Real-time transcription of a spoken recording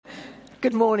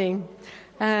Good morning.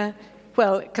 Well,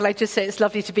 can I just say it's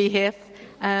lovely to be here?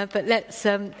 But let's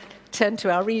turn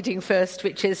to our reading first,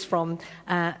 which is from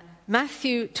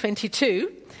Matthew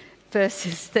 22,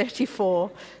 verses 34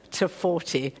 to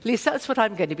 40. At least that's what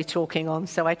I'm going to be talking on,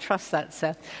 so I trust that's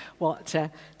what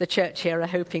the church here are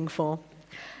hoping for.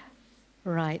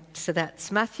 Right, so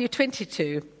that's Matthew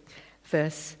 22,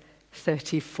 verse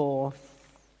 34.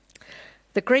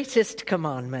 The Greatest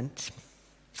Commandment.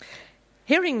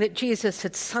 Hearing that Jesus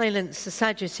had silenced the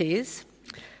Sadducees,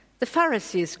 the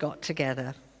Pharisees got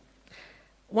together.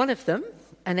 One of them,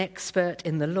 an expert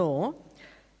in the law,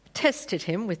 tested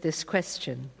him with this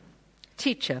question: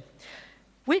 "Teacher,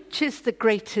 which is the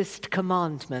greatest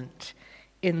commandment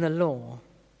in the law?"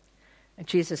 And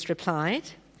Jesus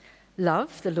replied,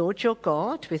 "Love the Lord your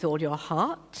God with all your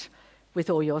heart, with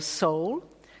all your soul,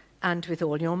 and with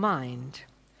all your mind.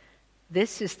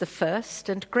 This is the first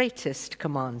and greatest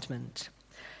commandment.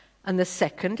 And the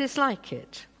second is like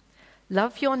it: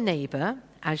 love your neighbor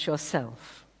as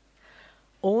yourself.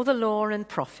 All the law and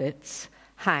prophets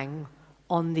hang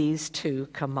on these two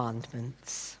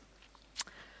commandments."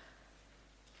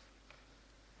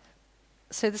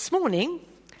 So this morning,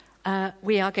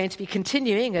 we are going to be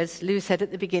continuing, as Lou said at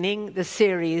the beginning, the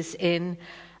series in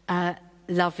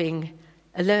learning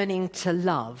to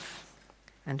love.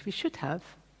 And we should have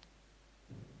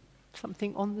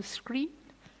something on the screen.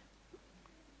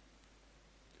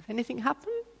 Has anything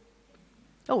happened?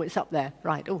 Oh, it's up there.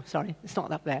 Right. Oh, sorry. It's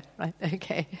not up there. Right.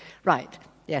 Okay. Right.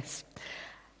 Yes.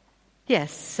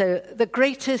 Yes. So the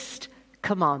greatest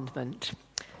commandment: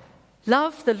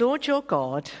 love the Lord your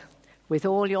God with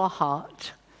all your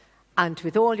heart and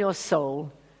with all your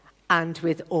soul and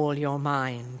with all your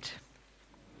mind.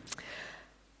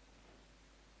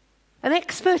 An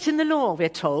expert in the law, we're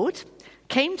told,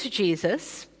 came to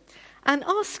Jesus and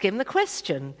asked him the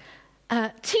question,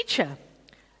 "Teacher,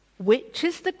 which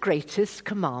is the greatest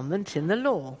commandment in the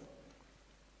law?"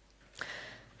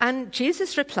 And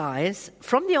Jesus replies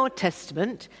from the Old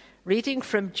Testament, reading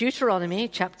from Deuteronomy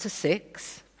chapter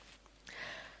 6,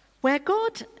 where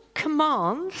God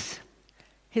commands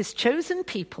his chosen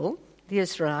people, the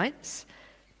Israelites,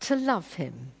 to love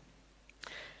him.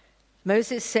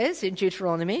 Moses says in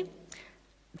Deuteronomy,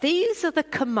 "These are the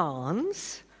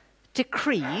commands,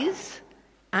 decrees,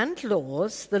 and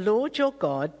laws the Lord your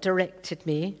God directed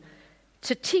me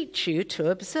to teach you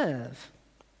to observe.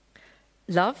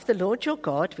 Love the Lord your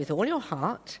God with all your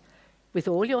heart, with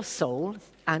all your soul,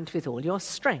 and with all your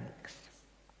strength."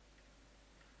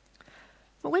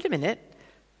 Well, wait a minute.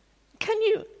 Can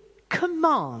you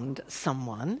command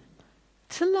someone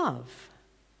to love?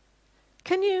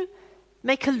 Can you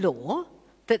make a law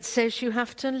that says you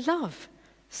have to love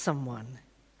someone?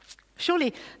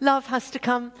 Surely love has to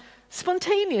come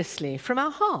spontaneously from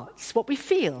our hearts, what we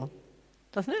feel,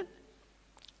 doesn't it?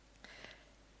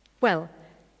 Well,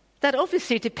 that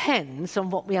obviously depends on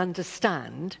what we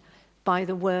understand by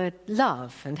the word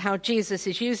love and how Jesus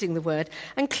is using the word.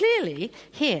 And clearly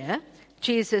here,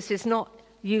 Jesus is not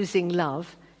using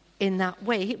love in that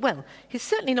way. He's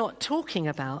certainly not talking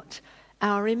about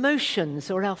our emotions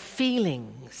or our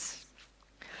feelings.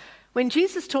 When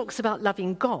Jesus talks about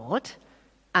loving God,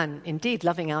 and indeed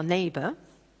loving our neighbor,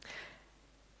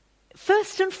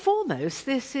 first and foremost,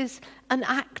 this is an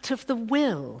act of the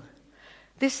will.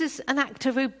 This is an act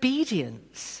of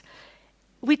obedience.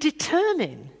 We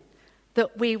determine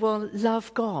that we will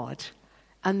love God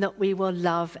and that we will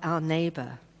love our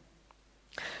neighbor.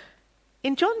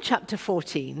 In John chapter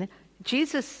 14,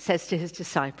 Jesus says to his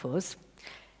disciples,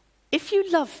 "If you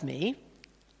love me,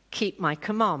 keep my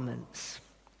commandments."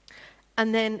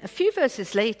 And then a few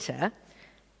verses later,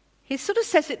 he sort of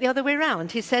says it the other way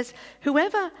around. He says,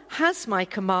 "Whoever has my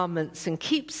commandments and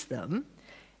keeps them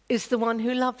is the one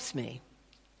who loves me."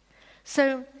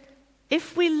 So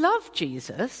if we love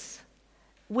Jesus,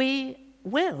 we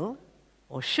will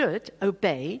or should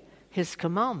obey his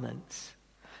commandments.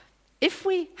 If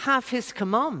we have his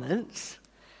commandments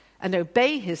and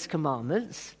obey his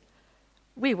commandments,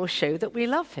 we will show that we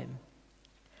love him.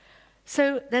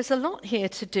 So there's a lot here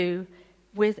to do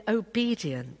with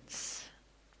obedience.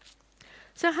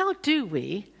 So how do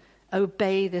we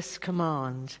obey this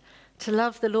command to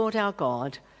love the Lord our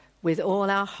God with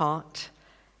all our heart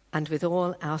and with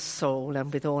all our soul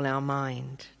and with all our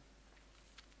mind?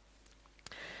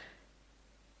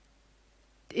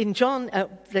 In John,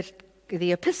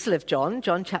 the Epistle of John,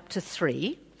 John chapter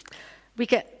 3, we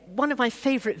get one of my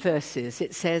favorite verses.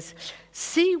 It says,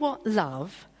 "See what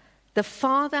love the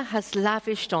Father has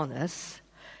lavished on us,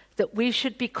 that we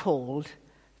should be called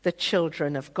the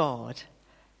children of God.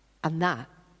 And that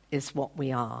is what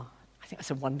we are." I think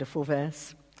that's a wonderful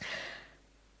verse.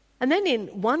 And then in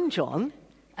 1 John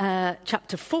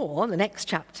chapter 4, the next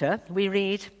chapter, we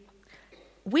read,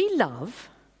 "We love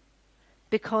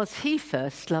because he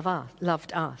first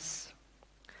loved us,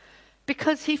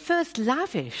 because he first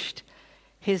lavished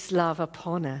his love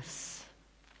upon us."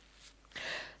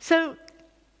 So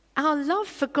our love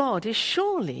for God is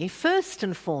surely, first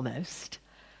and foremost,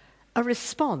 a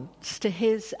response to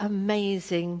his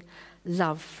amazing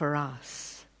love for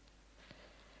us.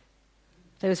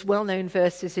 Those well-known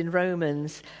verses in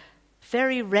Romans,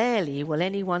 "Very rarely will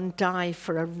anyone die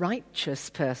for a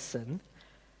righteous person,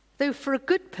 though for a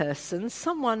good person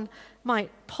someone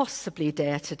might possibly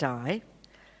dare to die.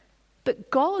 But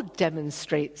God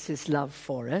demonstrates his love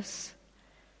for us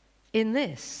in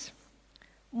this: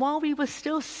 while we were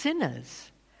still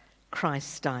sinners,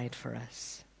 Christ died for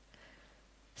us."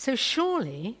 So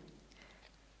surely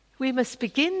we must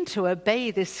begin to obey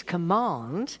this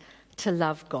command to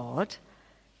love God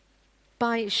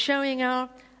by showing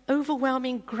our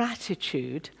overwhelming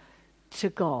gratitude to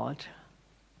God.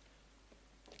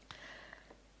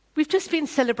 We've just been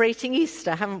celebrating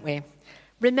Easter, haven't we?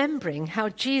 Remembering how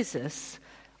Jesus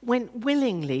went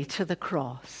willingly to the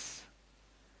cross.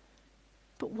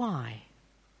 But why?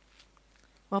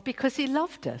 Well, because he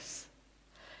loved us.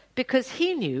 Because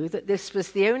he knew that this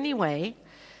was the only way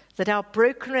that our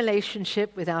broken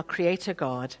relationship with our Creator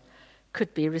God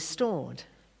could be restored.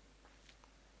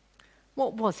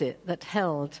 What was it that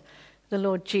held the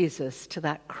Lord Jesus to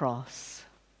that cross?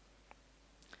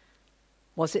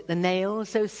 Was it the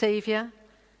nails, O Saviour,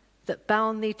 that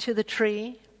bound thee to the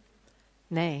tree?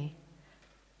 Nay,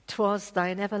 'twas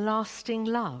thine everlasting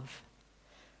love,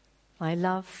 thy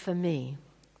love for me,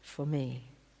 for me.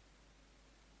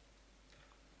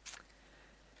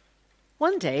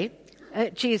 One day,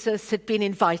 Jesus had been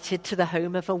invited to the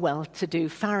home of a well-to-do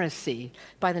Pharisee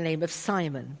by the name of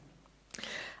Simon.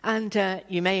 And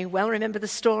you may well remember the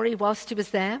story. Whilst he was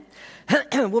there,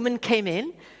 a woman came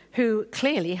in who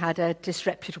clearly had a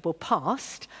disreputable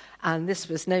past, and this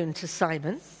was known to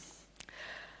Simon.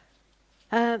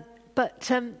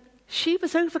 But she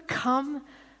was overcome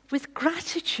with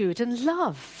gratitude and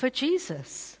love for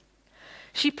Jesus.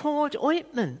 She poured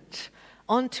ointment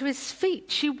onto his feet.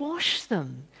 She washed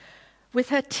them with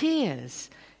her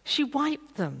tears. She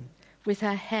wiped them with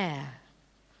her hair.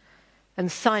 And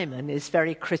Simon is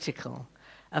very critical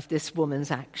of this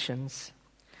woman's actions,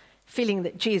 feeling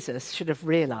that Jesus should have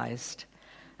realized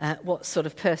what sort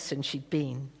of person she'd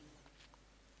been.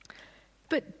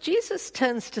 But Jesus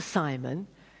turns to Simon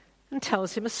and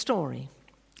tells him a story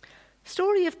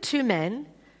of two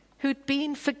men who'd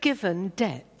been forgiven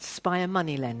debts by a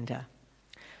moneylender.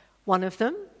 One of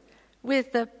them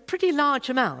with a pretty large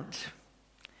amount,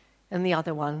 and the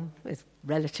other one with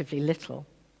relatively little.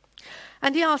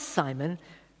 And he asked Simon,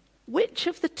 which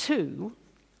of the two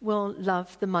will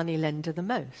love the moneylender the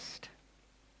most?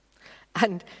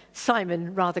 And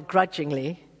Simon, rather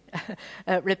grudgingly,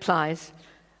 replies,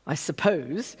 I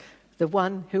suppose, the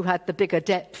one who had the bigger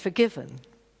debt forgiven.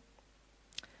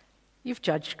 You've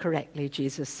judged correctly,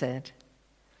 Jesus said.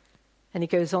 And he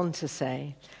goes on to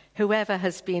say, whoever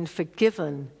has been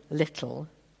forgiven little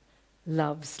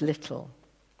loves little.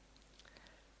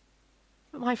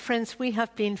 But my friends, we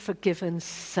have been forgiven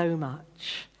so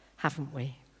much, haven't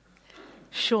we?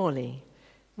 Surely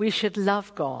we should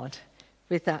love God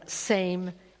with that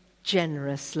same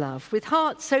generous love, with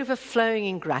hearts overflowing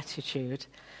in gratitude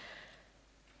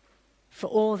for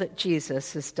all that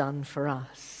Jesus has done for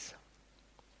us.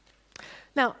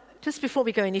 Now, just before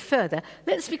we go any further,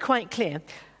 let's be quite clear.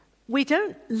 We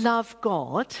don't love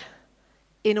God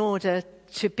in order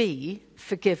to be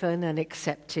forgiven and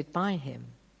accepted by him.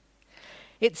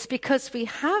 It's because we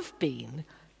have been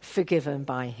forgiven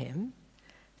by him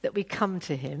that we come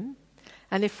to him.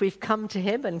 And if we've come to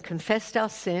him and confessed our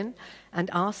sin and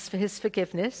asked for his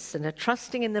forgiveness and are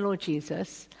trusting in the Lord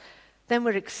Jesus, then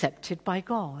we're accepted by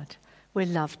God. We're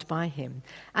loved by him.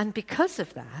 And because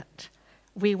of that,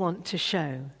 we want to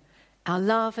show our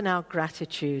love and our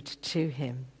gratitude to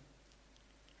him.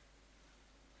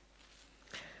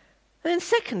 And then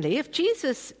secondly, if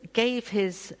Jesus gave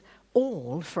his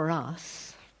all for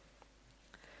us,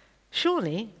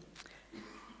 surely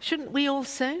shouldn't we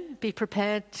also be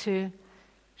prepared to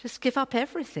just give up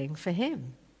everything for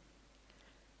him?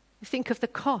 Think of the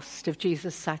cost of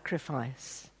Jesus'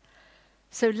 sacrifice.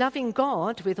 So loving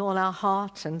God with all our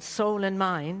heart and soul and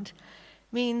mind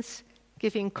means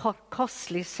giving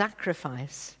costly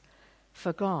sacrifice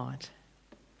for God.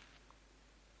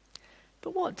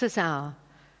 But what does our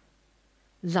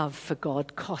love for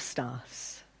God cost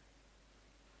us?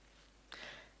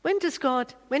 When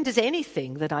does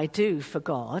anything that I do for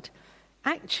God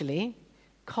actually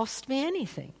cost me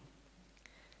anything?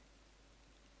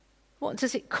 What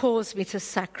does it cause me to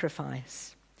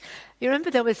sacrifice? You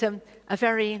remember there was a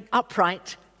very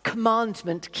upright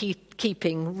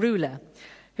commandment-keeping ruler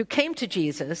who came to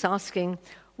Jesus asking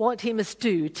what he must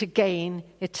do to gain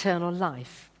eternal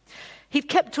life. He'd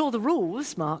kept all the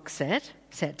rules, Mark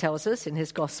tells us in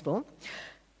his gospel,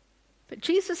 but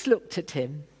Jesus looked at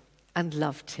him and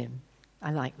loved him.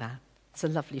 I like that. It's a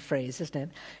lovely phrase, isn't it?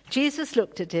 Jesus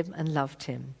looked at him and loved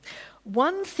him.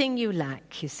 One thing you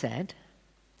lack, he said.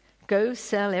 Go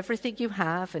sell everything you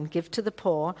have and give to the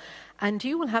poor, and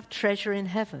you will have treasure in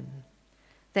heaven.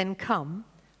 Then come,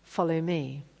 follow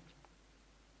me.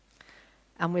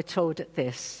 And we're told at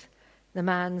this, the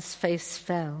man's face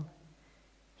fell.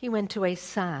 He went away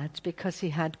sad because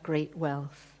he had great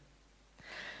wealth.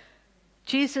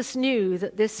 Jesus knew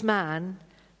that this man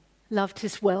loved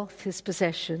his wealth, his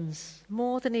possessions,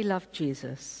 more than he loved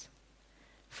Jesus.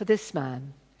 For this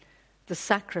man, the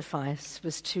sacrifice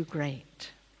was too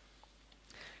great.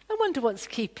 I wonder what's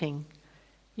keeping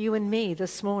you and me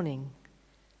this morning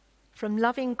from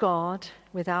loving God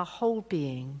with our whole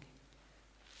being.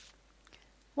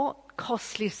 What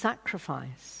costly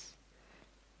sacrifice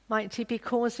might he be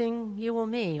causing you or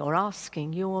me, or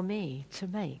asking you or me to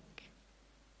make?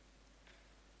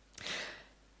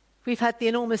 We've had the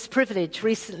enormous privilege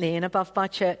recently in Above Bar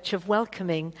Church of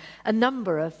welcoming a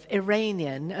number of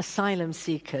Iranian asylum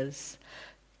seekers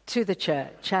to the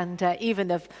church, and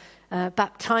even of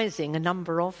baptizing a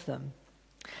number of them.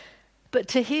 But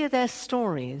to hear their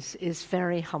stories is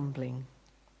very humbling.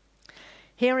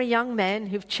 Here are young men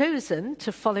who've chosen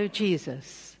to follow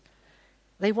Jesus.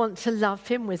 They want to love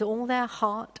him with all their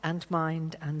heart and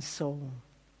mind and soul.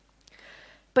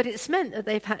 But it's meant that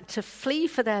they've had to flee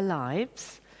for their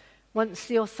lives once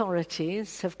the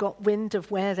authorities have got wind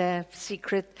of where their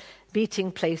secret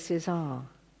meeting places are.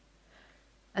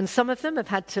 And some of them have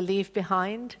had to leave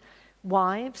behind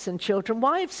wives and children,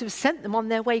 wives who've sent them on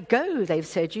their way. Go, they've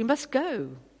said, you must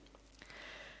go.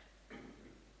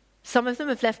 Some of them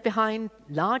have left behind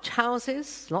large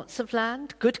houses, lots of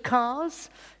land, good cars,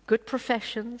 good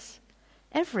professions,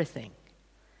 everything,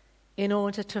 in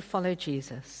order to follow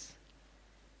Jesus,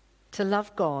 to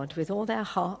love God with all their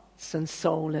hearts and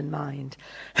soul and mind.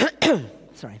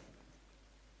 Sorry.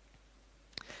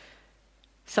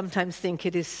 Sometimes think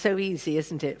it is so easy,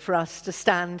 isn't it, for us to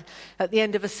stand at the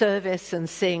end of a service and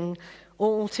sing,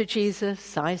 all to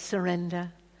Jesus I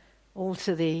surrender, all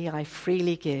to thee I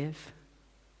freely give.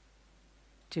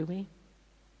 Do we?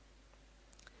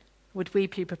 Would we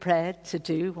be prepared to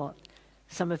do what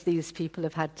some of these people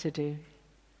have had to do?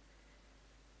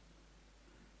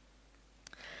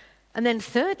 And then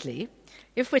thirdly,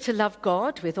 if we're to love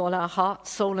God with all our heart,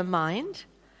 soul and mind,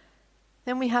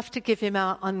 then we have to give him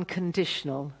our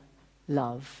unconditional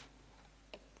love.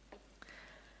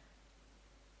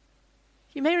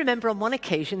 You may remember on one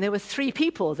occasion there were 3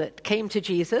 people that came to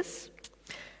Jesus,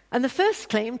 and the first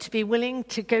claimed to be willing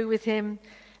to go with him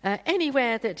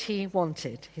anywhere that he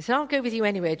wanted. He said, I'll go with you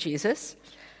anywhere, Jesus.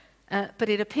 But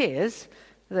it appears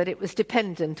that it was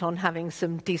dependent on having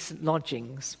some decent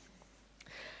lodgings.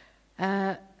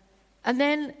 And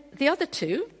then the other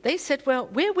 2, they said, well,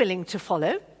 we're willing to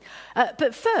follow.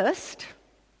 But first,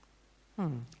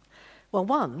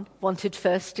 one wanted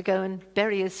first to go and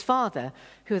bury his father,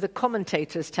 who the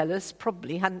commentators tell us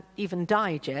probably hadn't even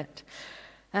died yet.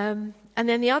 And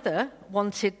then the other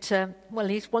wanted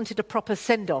he wanted a proper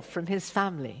send-off from his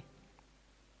family.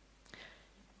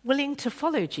 Willing to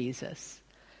follow Jesus,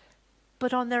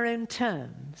 but on their own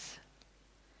terms,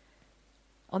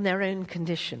 on their own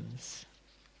conditions.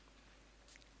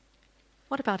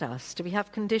 What about us? Do we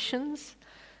have conditions?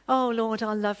 Oh, Lord,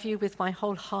 I'll love you with my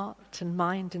whole heart and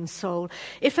mind and soul.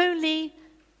 If only.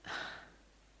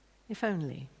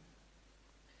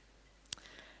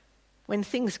 When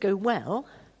things go well,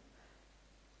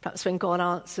 perhaps when God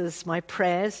answers my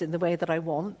prayers in the way that I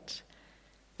want,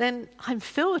 then I'm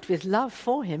filled with love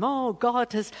for him. Oh,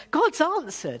 God's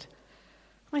answered.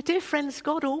 My dear friends,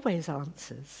 God always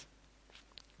answers.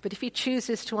 But if he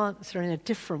chooses to answer in a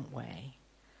different way,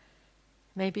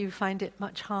 maybe you find it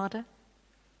much harder.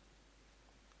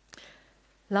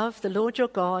 Love the Lord your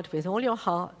God with all your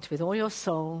heart, with all your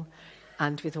soul,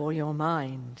 and with all your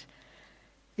mind.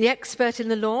 The expert in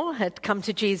the law had come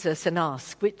to Jesus and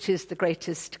asked, which is the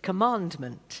greatest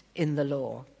commandment in the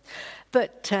law?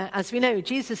 But as we know,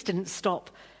 Jesus didn't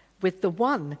stop with the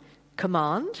one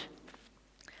command.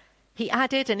 He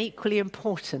added an equally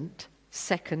important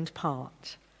second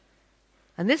part.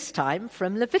 And this time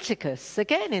from Leviticus,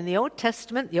 again in the Old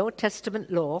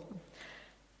Testament law,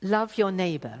 love your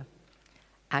neighbor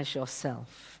as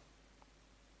yourself.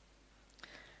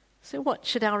 So what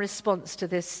should our response to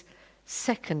this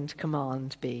second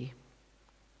command be?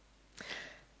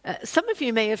 Some of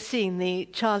you may have seen the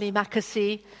Charlie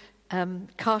Mackesy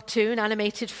cartoon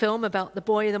animated film about the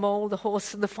boy, the mole, the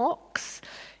horse and the fox.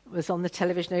 It was on the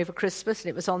television over Christmas, and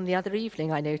it was on the other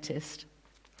evening, I noticed.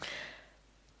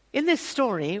 In this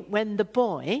story, when the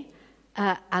boy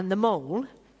and the mole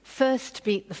first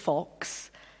meet the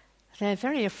fox, they're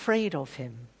very afraid of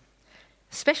him,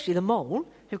 especially the mole,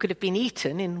 who could have been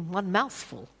eaten in one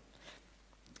mouthful.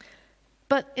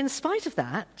 But in spite of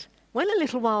that, when a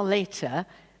little while later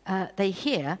they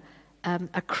hear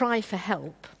a cry for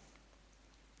help,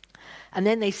 and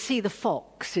then they see the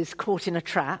fox is caught in a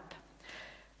trap,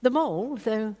 the mole,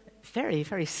 though very,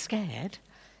 very scared,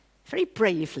 very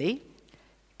bravely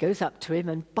goes up to him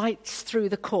and bites through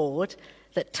the cord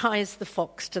that ties the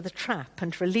fox to the trap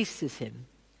and releases him.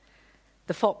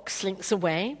 The fox slinks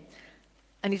away,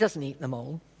 and he doesn't eat the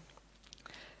mole.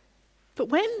 But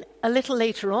when, a little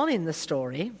later on in the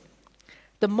story,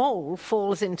 the mole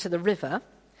falls into the river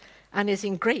and is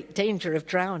in great danger of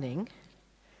drowning,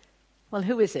 well,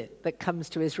 who is it that comes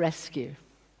to his rescue?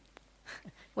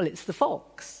 Well, it's the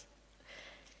fox.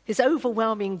 His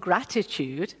overwhelming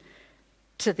gratitude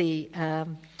to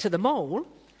the mole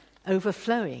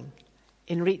overflowing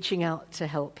in reaching out to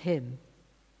help him.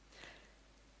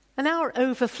 And our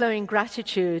overflowing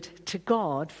gratitude to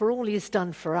God for all he's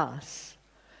done for us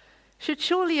should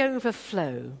surely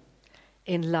overflow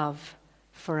in love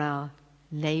for our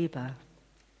neighbour.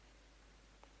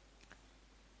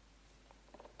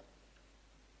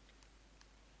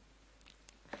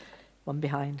 One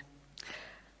behind.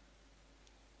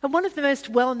 And one of the most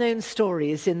well-known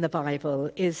stories in the Bible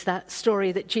is that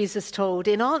story that Jesus told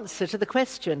in answer to the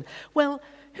question, well,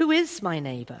 who is my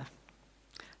neighbour?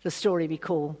 The story we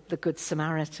call the Good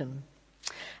Samaritan.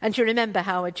 And you remember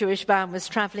how a Jewish man was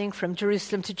travelling from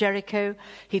Jerusalem to Jericho.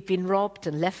 He'd been robbed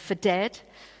and left for dead.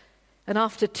 And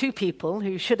after two people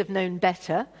who should have known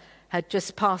better had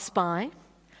just passed by,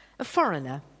 a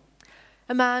foreigner,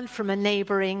 a man from a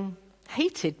neighbouring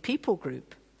hated people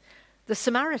group, the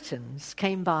Samaritans,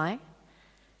 came by.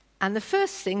 And the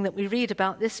first thing that we read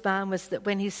about this man was that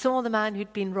when he saw the man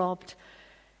who'd been robbed,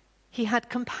 he had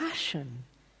compassion.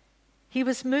 He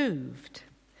was moved.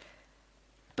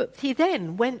 But he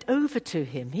then went over to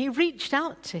him. He reached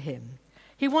out to him.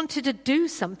 He wanted to do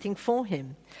something for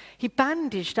him. He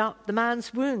bandaged up the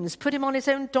man's wounds, put him on his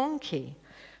own donkey,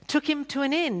 took him to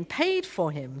an inn, paid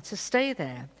for him to stay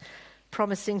there,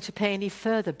 promising to pay any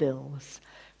further bills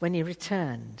when he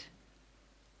returned.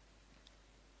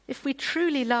 If we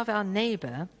truly love our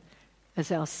neighbour as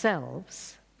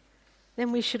ourselves,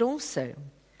 then we should also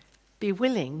be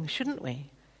willing, shouldn't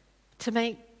we, to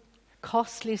make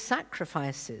costly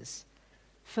sacrifices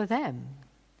for them.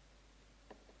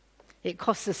 It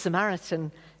cost the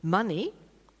Samaritan money,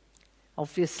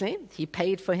 obviously. He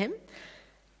paid for him.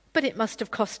 But it must have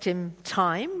cost him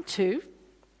time too.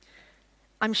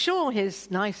 I'm sure his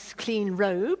nice clean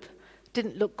robe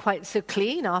didn't look quite so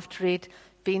clean after he'd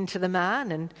been to the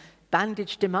man and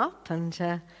bandaged him up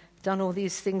and done all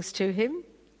these things to him.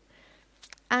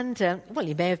 And,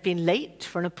 he may have been late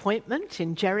for an appointment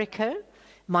in Jericho.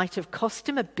 Might have cost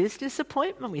him a business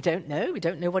appointment. We don't know. We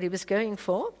don't know what he was going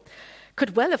for.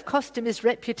 Could well have cost him his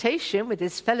reputation with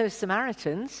his fellow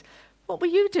Samaritans. What were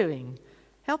you doing?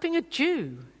 Helping a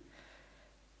Jew.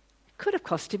 It could have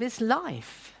cost him his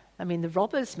life. I mean, the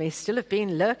robbers may still have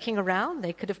been lurking around.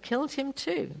 They could have killed him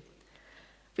too.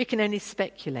 We can only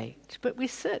speculate, but we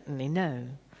certainly know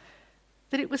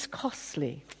that it was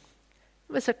costly.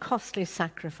 It was a costly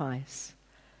sacrifice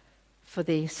for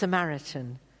the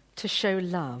Samaritan to show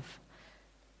love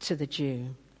to the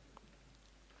Jew.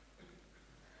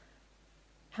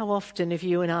 How often have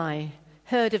you and I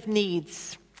heard of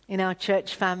needs in our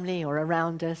church family or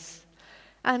around us?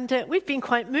 And we've been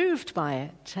quite moved by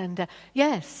it. And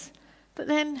yes, but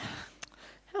then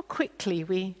how quickly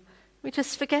we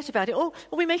just forget about it. Or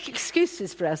we make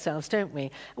excuses for ourselves, don't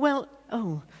we? Well,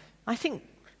 I think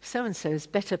so-and-so is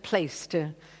better placed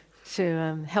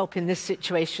to help in this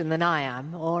situation than I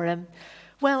am. Or,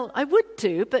 I would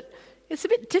do, but it's a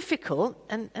bit difficult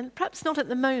and perhaps not at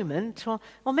the moment or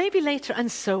maybe later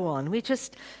and so on. We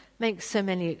just make so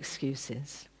many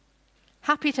excuses.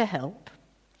 Happy to help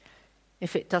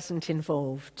if it doesn't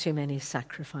involve too many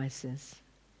sacrifices.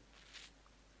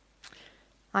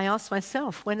 I ask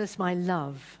myself, when has my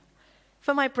love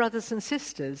for my brothers and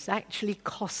sisters actually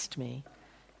cost me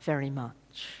very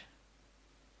much?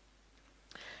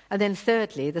 And then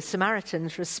thirdly, the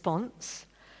Samaritan's response,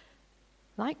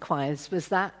 likewise, was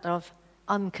that of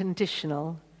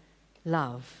unconditional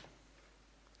love.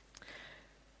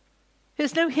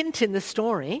 There's no hint in the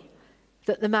story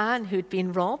that the man who'd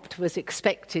been robbed was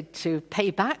expected to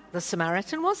pay back the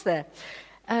Samaritan, was there?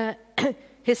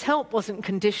 His help wasn't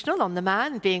conditional on the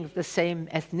man being of the same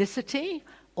ethnicity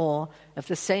or of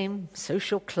the same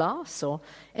social class or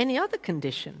any other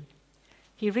condition.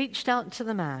 He reached out to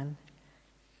the man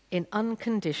in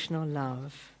unconditional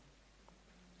love.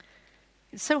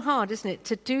 It's so hard, isn't it,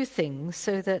 to do things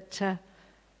so that,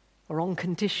 or on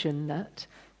condition that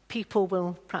people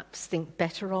will perhaps think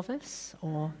better of us.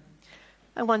 Or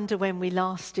I wonder when we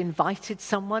last invited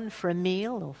someone for a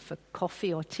meal or for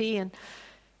coffee or tea,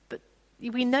 but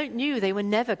we knew they were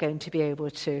never going to be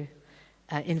able to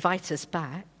invite us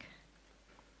back.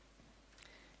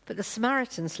 But the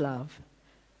Samaritan's love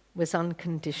was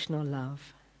unconditional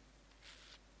love.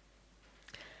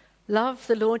 Love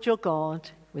the Lord your God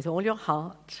with all your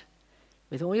heart,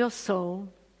 with all your soul,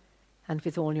 and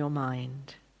with all your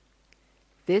mind.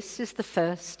 This is the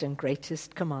first and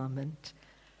greatest commandment.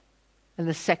 And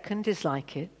the second is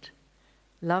like it.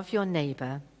 Love your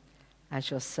neighbor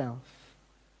as yourself.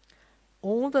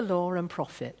 All the law and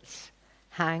prophets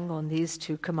hang on these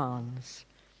two commands,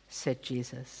 said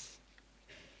Jesus.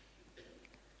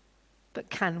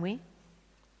 But can we?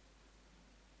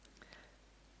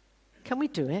 Can we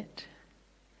do it?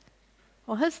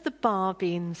 Or has the bar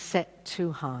been set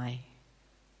too high?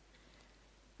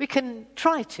 We can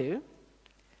try to.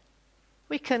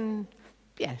 We can,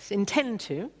 yes, intend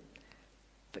to.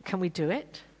 But can we do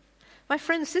it? My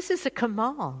friends, this is a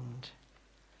command.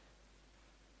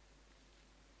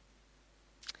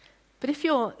 But if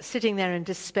you're sitting there and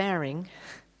despairing,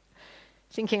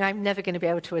 thinking I'm never going to be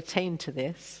able to attain to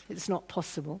this, it's not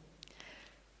possible,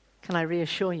 can I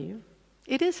reassure you?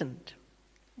 It isn't.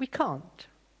 We can't.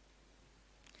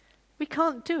 We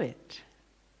can't do it.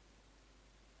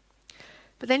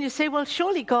 But then you say, well,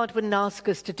 surely God wouldn't ask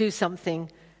us to do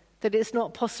something that it's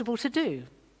not possible to do.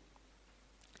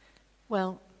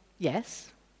 Well,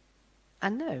 yes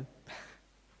and no.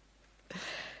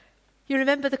 You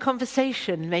remember the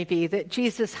conversation, maybe, that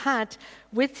Jesus had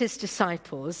with his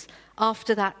disciples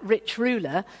after that rich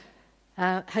ruler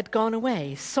had gone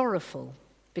away, sorrowful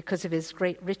because of his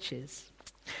great riches.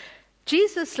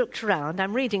 Jesus looked around,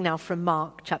 I'm reading now from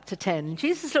Mark chapter 10.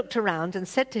 Jesus looked around and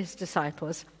said to his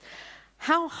disciples,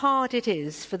 "How hard it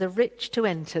is for the rich to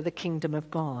enter the kingdom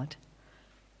of God."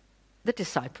 The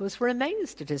disciples were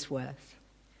amazed at his words.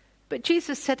 But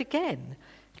Jesus said again,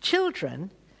 "Children,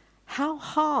 how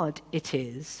hard it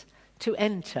is to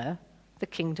enter the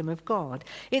kingdom of God.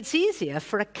 It's easier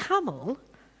for a camel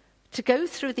to go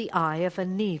through the eye of a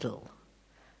needle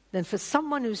than for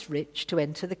someone who's rich to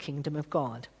enter the kingdom of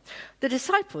God." The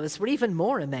disciples were even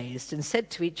more amazed and said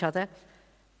to each other,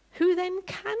 "Who then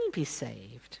can be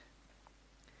saved?"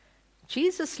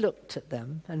 Jesus looked at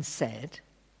them and said,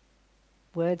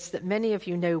 words that many of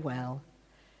you know well,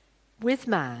 "With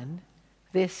man,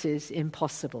 this is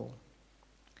impossible,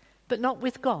 but not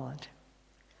with God.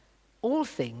 All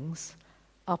things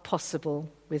are possible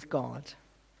with God."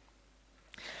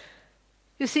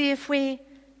 You see, if we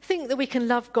think that we can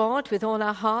love God with all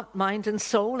our heart, mind, and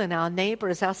soul, and our neighbor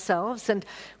as ourselves, and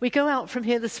we go out from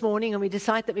here this morning and we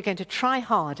decide that we're going to try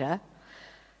harder,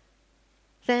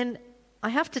 then I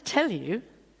have to tell you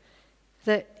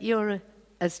that you're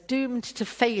as doomed to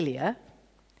failure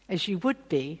as you would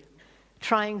be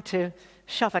trying to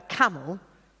shove a camel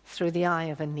through the eye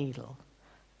of a needle.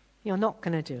 You're not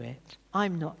going to do it.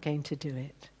 I'm not going to do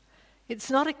it.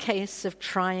 It's not a case of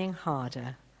trying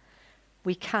harder.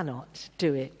 We cannot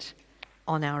do it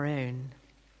on our own.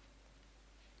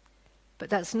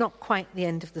 But that's not quite the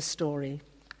end of the story.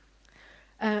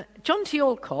 John T.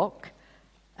 Alcock,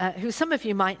 who some of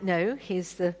you might know,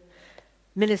 he's the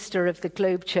minister of the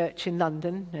Globe Church in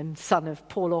London and son of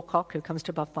Paul Alcock, who comes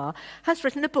to Above Bar, has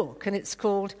written a book, and it's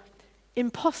called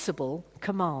Impossible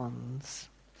Commands.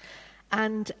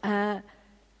 And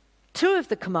two of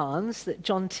the commands that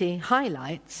John T.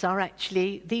 highlights are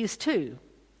actually these two.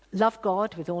 Love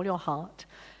God with all your heart.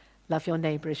 Love your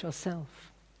neighbor as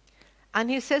yourself. And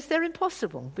he says they're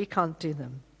impossible. We can't do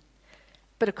them.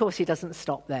 But of course he doesn't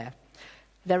stop there.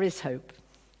 There is hope.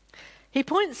 He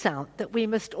points out that we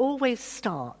must always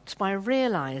start by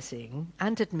realizing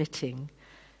and admitting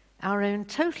our own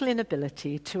total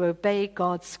inability to obey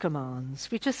God's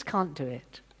commands. We just can't do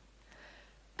it.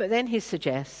 But then he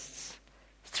suggests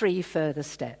 3 further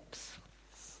steps.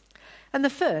 And the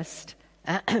first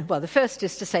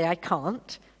is to say I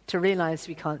can't, to realize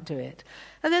we can't do it.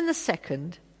 And then the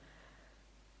second,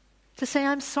 to say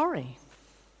I'm sorry.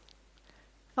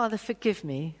 Father, forgive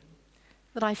me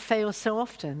that I fail so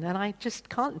often and I just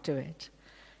can't do it.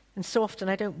 And so often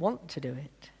I don't want to do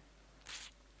it.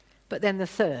 But then the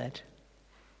third,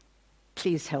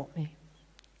 please help me.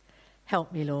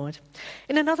 Help me, Lord.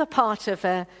 In another part of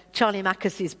Charlie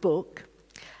Mackes's book,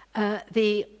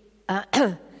 the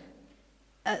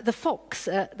fox,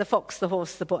 the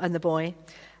horse, and the boy,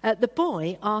 the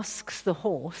boy asks the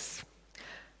horse,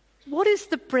 "What is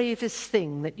the bravest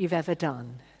thing that you've ever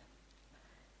done?"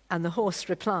 And the horse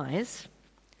replies,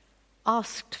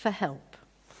 "Asked for help."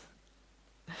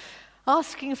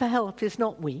 Asking for help is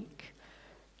not weak.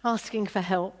 Asking for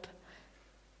help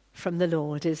from the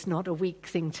Lord is not a weak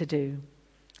thing to do.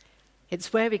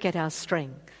 It's where we get our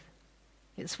strength.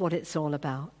 It's what it's all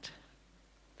about.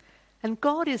 And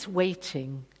God is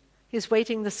waiting. He's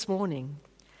waiting this morning.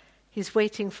 He's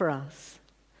waiting for us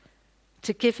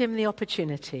to give him the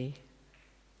opportunity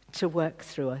to work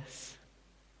through us.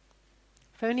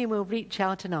 If only we'll reach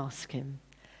out and ask him,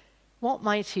 what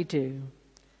might he do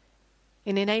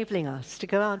in enabling us to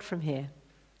go out from here,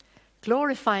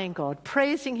 glorifying God,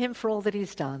 praising him for all that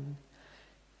he's done,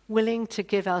 willing to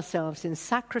give ourselves in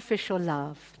sacrificial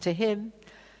love to him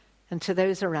and to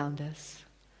those around us,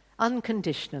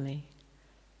 unconditionally,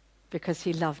 because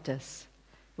he loved us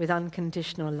with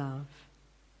unconditional love.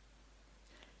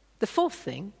 The fourth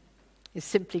thing is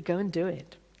simply go and do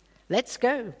it. Let's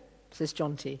go, says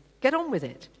John T. Get on with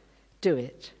it. Do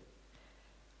it.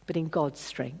 But in God's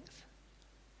strength,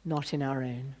 not in our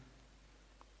own.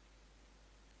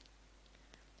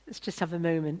 Let's just have a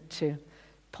moment to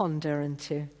ponder and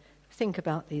to think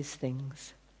about these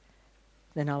things.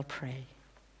 Then I'll pray.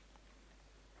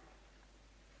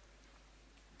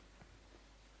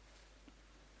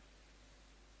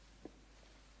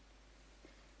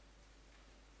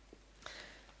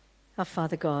 Our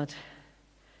Father God,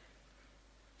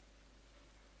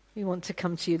 we want to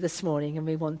come to you this morning and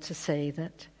we want to say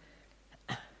that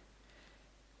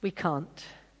we can't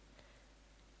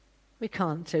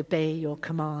obey your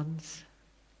commands.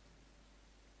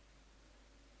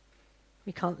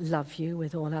 We can't love you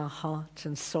with all our heart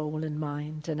and soul and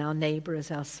mind and our neighbor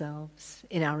as ourselves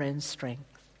in our own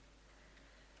strength.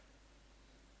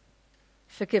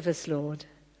 Forgive us, Lord,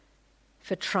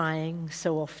 for trying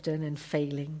so often and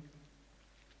failing.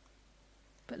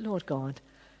 But Lord God,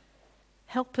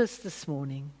 help us this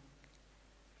morning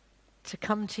to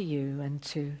come to you and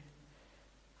to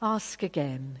ask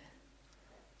again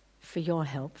for your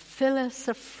help. Fill us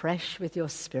afresh with your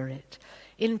Spirit.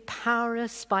 Empower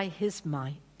us by his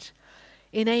might.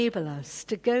 Enable us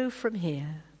to go from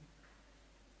here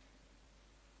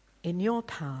in your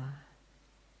power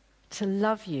to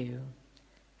love you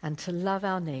and to love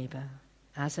our neighbor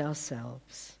as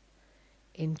ourselves.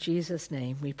 In Jesus'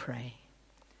 name we pray.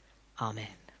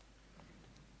 Amen.